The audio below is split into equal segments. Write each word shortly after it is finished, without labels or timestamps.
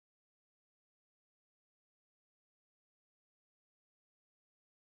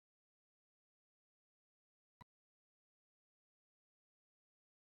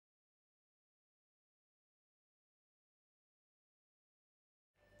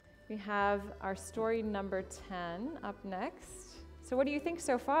We have our story number 10 up next. So what do you think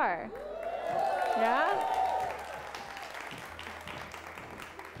so far? Yeah?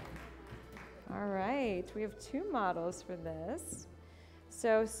 All right, we have 2 models for this.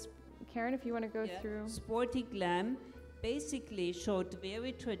 So Karen, if you want to go through. Sporty Glam basically showed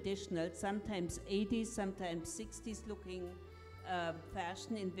very traditional, sometimes 80s, sometimes 60s looking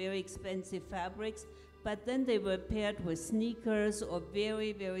fashion in very expensive fabrics, but then they were paired with sneakers or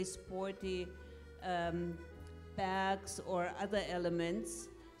very, very sporty bags or other elements.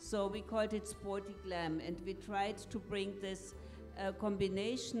 So we called it Sporty Glam, and we tried to bring this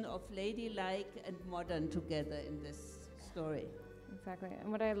combination of ladylike and modern together in this story. Exactly,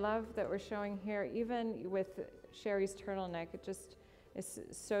 and what I love that we're showing here, even with Sherry's turtleneck, it just is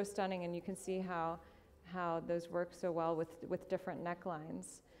so stunning, and you can see how those work so well with different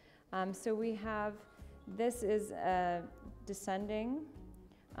necklines. So we have, this is a descending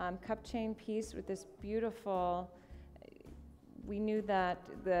cup chain piece with this beautiful, we knew that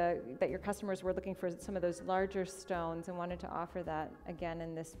your customers were looking for some of those larger stones and wanted to offer that again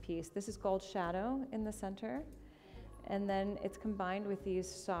in this piece. This is gold shadow in the center. And then it's combined with these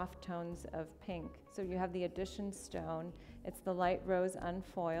soft tones of pink. So you have the addition stone. It's the light rose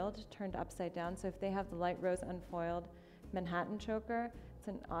unfoiled, turned upside down. So if they have the light rose unfoiled Manhattan choker, it's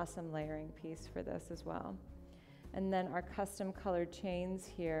an awesome layering piece for this as well. And then our custom colored chains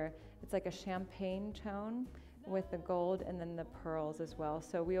here, it's like a champagne tone with the gold and then the pearls as well.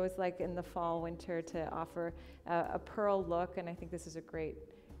 So we always like in the fall, winter to offer a pearl look, and I think this is a great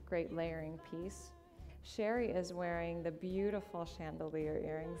layering piece. Sherry is wearing the beautiful chandelier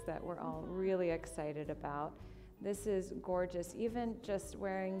earrings that we're all really excited about. This is gorgeous. Even just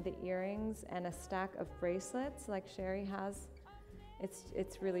wearing the earrings and a stack of bracelets like Sherry has,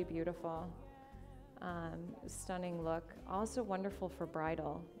 it's really beautiful. Stunning look. Also wonderful for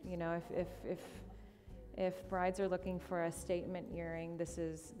bridal. You know, if brides are looking for a statement earring, this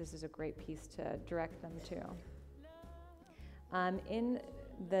is a great piece to direct them to. In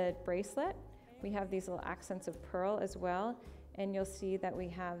the bracelet, we have these little accents of pearl as well, and you'll see that we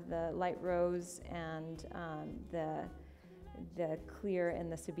have the light rose and the clear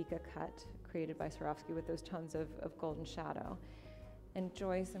and the Sabika cut created by Swarovski with those tones of golden shadow. And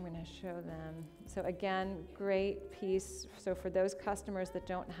Joyce, I'm going to show them. So again, great piece. So for those customers that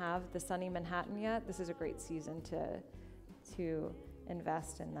don't have the sunny Manhattan yet, this is a great season to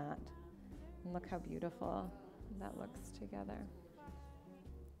invest in that. And look how beautiful that looks together.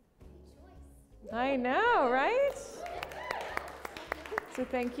 I know, right? So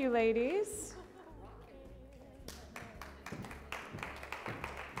thank you, ladies.